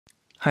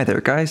Hi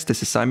there guys,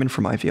 this is Simon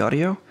from Ivy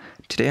Audio.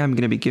 Today I'm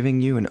going to be giving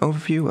you an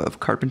overview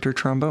of Carpenter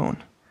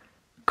Trombone.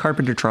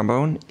 Carpenter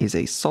Trombone is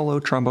a solo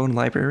trombone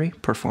library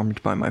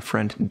performed by my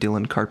friend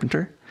Dylan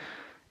Carpenter.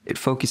 It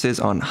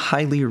focuses on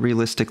highly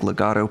realistic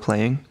legato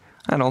playing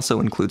and also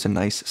includes a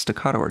nice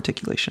staccato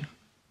articulation.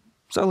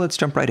 So let's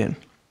jump right in.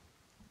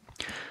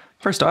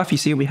 First off, you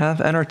see we have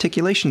an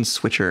articulation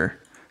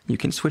switcher. You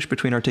can switch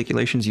between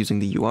articulations using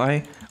the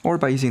UI or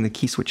by using the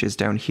key switches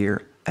down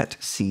here at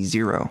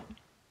C0.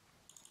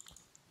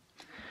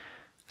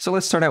 So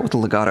let's start out with the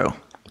legato.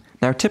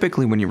 Now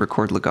typically when you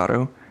record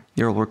legato,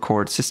 you'll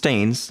record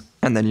sustains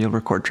and then you'll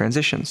record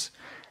transitions.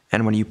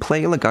 And when you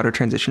play a legato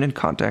transition in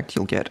Contact,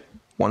 you'll get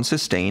one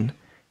sustain,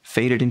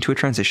 fade it into a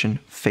transition,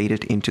 fade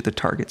it into the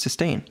target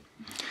sustain.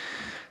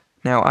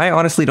 Now I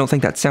honestly don't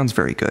think that sounds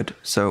very good,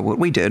 so what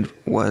we did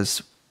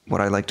was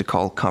what I like to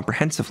call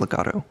comprehensive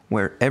legato,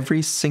 where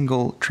every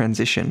single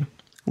transition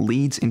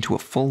leads into a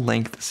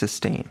full-length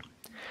sustain.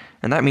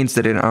 And that means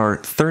that in our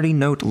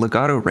 30-note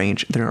legato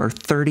range, there are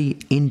 30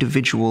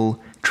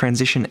 individual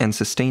transition and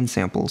sustain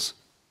samples.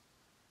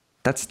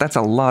 That's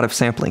a lot of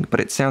sampling, but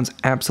it sounds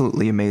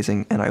absolutely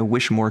amazing, and I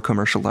wish more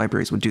commercial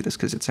libraries would do this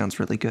because it sounds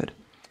really good.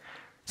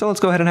 So let's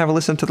go ahead and have a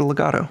listen to the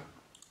legato.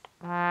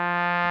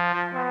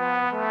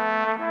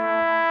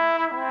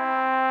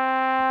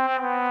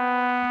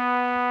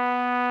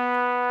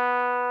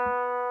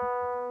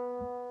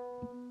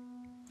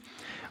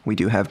 We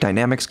do have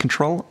dynamics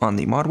control on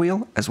the mod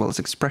wheel, as well as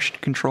expression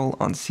control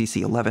on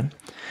CC11.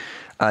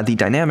 The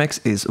dynamics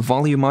is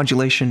volume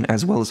modulation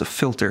as well as a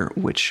filter,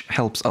 which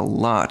helps a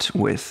lot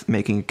with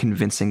making a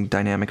convincing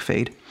dynamic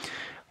fade,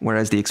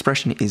 whereas the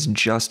expression is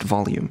just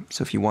volume.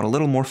 So if you want a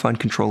little more fine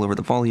control over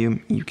the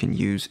volume, you can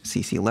use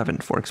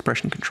CC11 for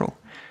expression control.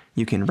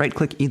 You can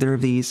right-click either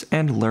of these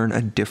and learn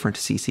a different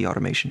CC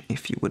automation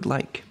if you would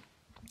like.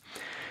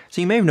 So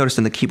you may have noticed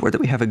in the keyboard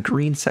that we have a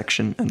green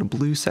section and a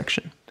blue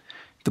section.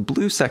 The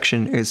blue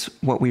section is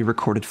what we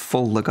recorded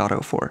full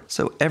legato for.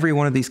 So every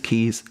one of these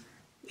keys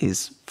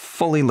is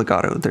fully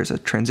legato. There's a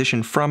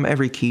transition from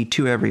every key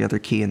to every other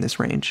key in this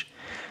range.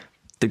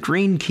 The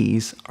green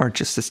keys are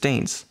just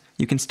sustains.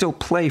 You can still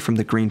play from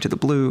the green to the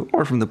blue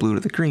or from the blue to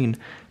the green,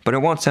 but it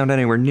won't sound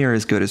anywhere near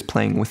as good as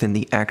playing within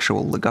the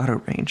actual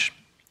legato range.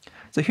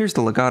 So here's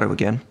the legato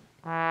again.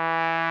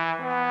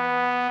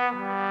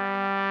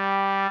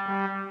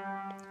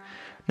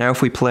 Now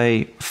if we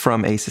play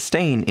from a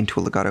sustain into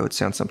a legato, it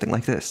sounds something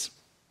like this.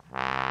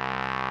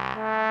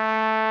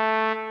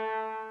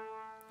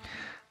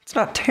 It's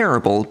not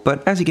terrible,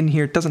 but as you can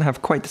hear, it doesn't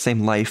have quite the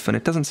same life, and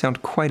it doesn't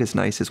sound quite as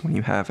nice as when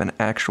you have an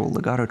actual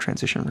legato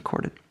transition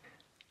recorded.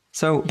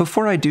 So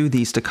before I do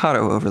the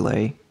staccato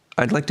overlay,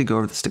 I'd like to go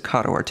over the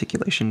staccato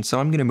articulation, so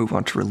I'm going to move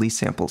on to release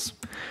samples.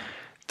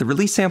 The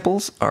release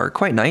samples are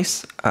quite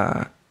nice.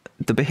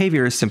 The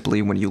behavior is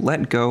simply when you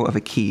let go of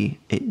a key,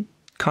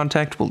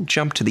 Contact will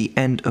jump to the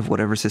end of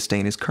whatever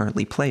sustain is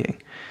currently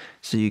playing.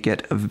 So you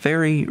get a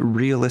very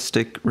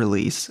realistic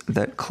release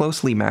that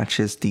closely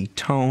matches the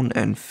tone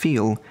and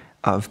feel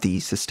of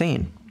the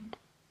sustain.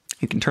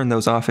 You can turn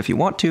those off if you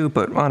want to,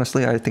 but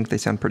honestly I think they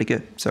sound pretty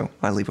good, so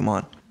I leave them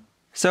on.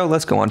 So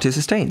let's go on to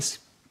sustains.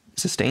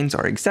 Sustains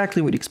are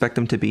exactly what you expect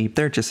them to be,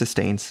 they're just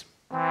sustains.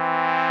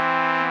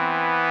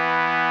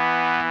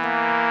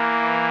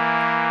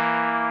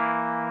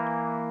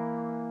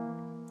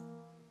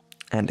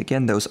 And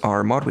again, those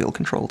are mod wheel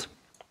controlled.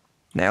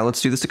 Now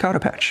let's do the staccato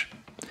patch.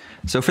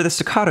 So for the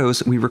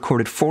staccatos, we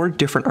recorded 4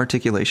 different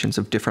articulations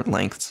of different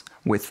lengths,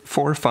 with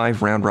 4 or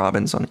 5 round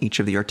robins on each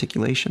of the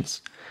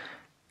articulations.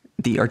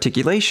 The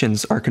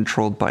articulations are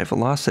controlled by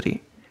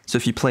velocity. So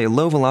if you play a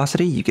low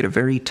velocity, you get a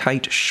very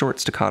tight,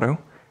 short staccato,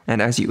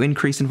 and as you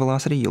increase in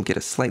velocity, you'll get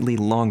a slightly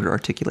longer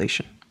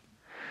articulation.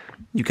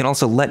 You can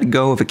also let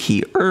go of a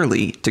key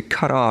early to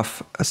cut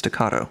off a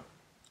staccato.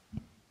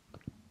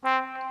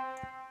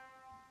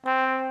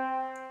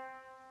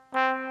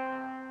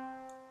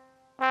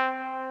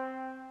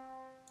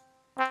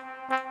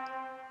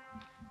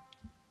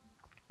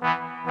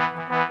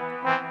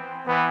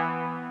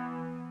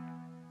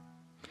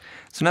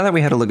 So now that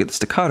we had a look at the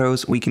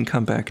staccatos, we can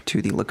come back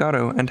to the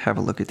legato and have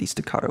a look at the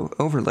staccato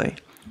overlay.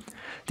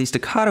 The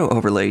staccato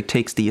overlay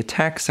takes the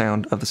attack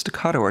sound of the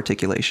staccato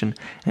articulation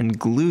and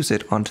glues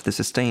it onto the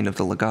sustain of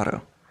the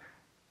legato.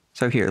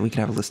 So here, we can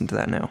have a listen to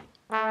that now.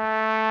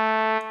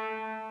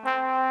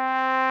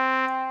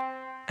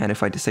 And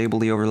if I disable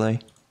the overlay,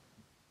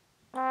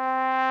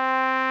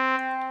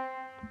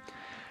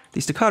 the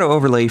staccato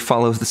overlay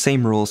follows the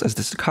same rules as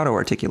the staccato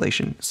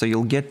articulation, so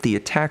you'll get the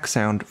attack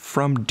sound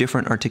from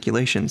different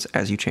articulations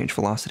as you change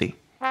velocity.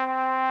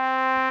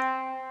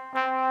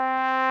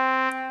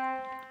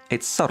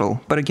 It's subtle,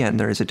 but again,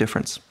 there is a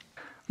difference.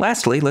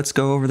 Lastly, let's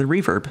go over the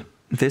reverb.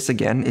 This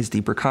again is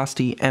the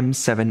Bricasti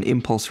M7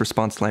 impulse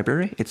response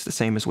library. It's the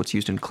same as what's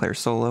used in Claire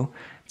Solo.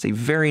 It's a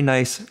very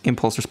nice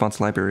impulse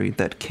response library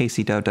that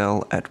Casey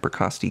Dowdell at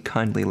Bricasti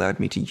kindly allowed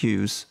me to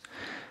use.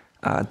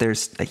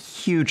 There's a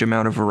huge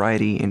amount of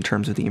variety in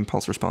terms of the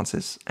impulse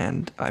responses,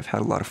 and I've had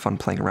a lot of fun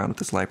playing around with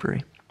this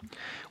library.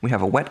 We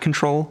have a wet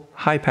control,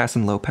 high pass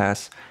and low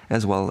pass,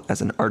 as well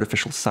as an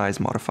artificial size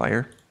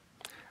modifier.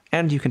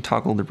 And you can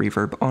toggle the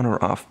reverb on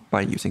or off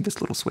by using this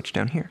little switch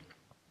down here.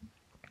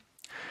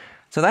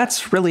 So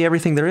that's really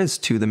everything there is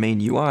to the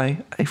main UI.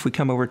 If we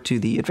come over to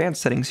the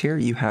advanced settings here,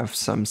 you have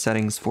some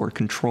settings for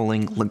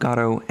controlling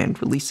legato and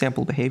release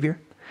sample behavior.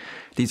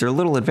 These are a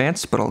little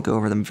advanced, but I'll go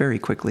over them very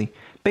quickly.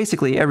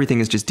 Basically, everything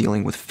is just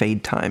dealing with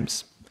fade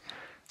times.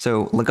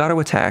 So legato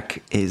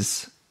attack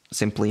is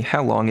simply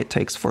how long it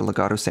takes for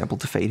legato sample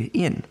to fade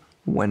in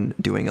when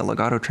doing a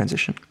legato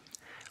transition.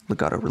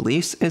 Legato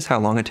release is how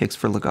long it takes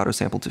for legato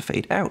sample to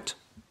fade out.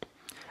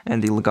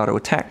 And the legato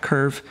attack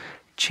curve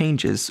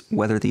changes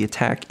whether the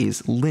attack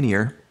is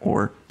linear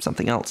or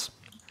something else.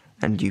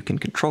 And you can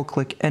control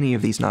click any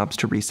of these knobs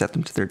to reset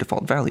them to their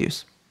default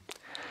values.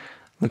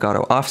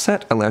 Legato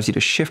offset allows you to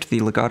shift the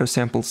legato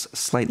samples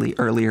slightly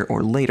earlier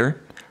or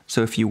later.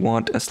 So if you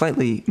want a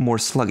slightly more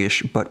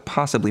sluggish but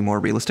possibly more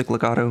realistic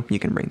legato, you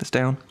can bring this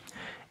down.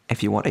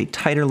 If you want a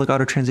tighter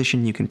legato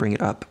transition, you can bring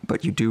it up,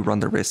 but you do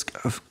run the risk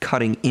of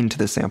cutting into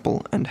the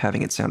sample and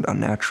having it sound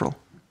unnatural.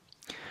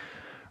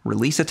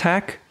 Release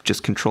attack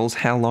just controls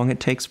how long it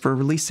takes for a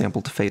release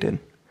sample to fade in.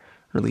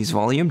 Release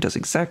volume does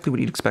exactly what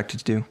you'd expect it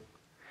to do.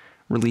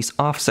 Release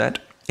offset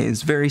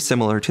is very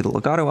similar to the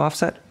legato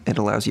offset. It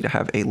allows you to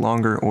have a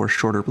longer or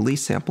shorter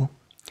release sample.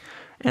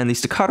 And the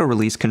staccato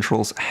release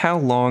controls how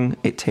long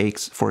it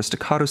takes for a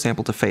staccato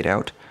sample to fade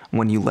out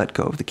when you let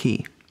go of the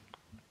key.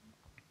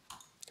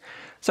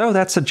 So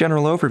that's a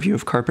general overview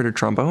of Carpenter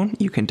Trombone.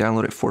 You can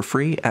download it for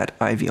free at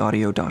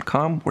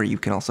ivaudio.com, where you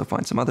can also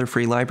find some other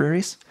free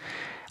libraries.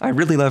 I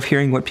really love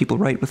hearing what people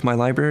write with my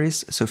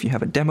libraries, so if you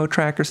have a demo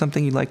track or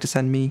something you'd like to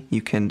send me,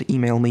 you can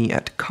email me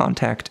at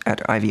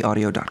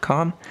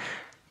contact@ivaudio.com.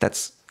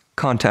 That's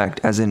contact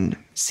as in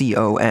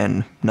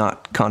C-O-N,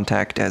 not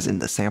contact as in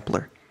the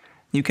sampler.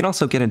 You can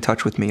also get in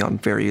touch with me on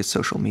various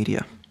social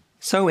media.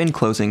 So in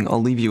closing,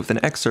 I'll leave you with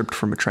an excerpt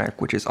from a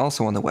track which is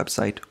also on the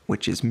website,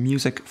 which is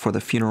Music for the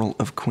Funeral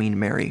of Queen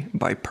Mary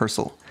by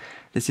Purcell.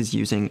 This is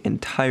using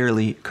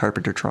entirely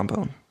Carpenter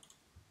trombone.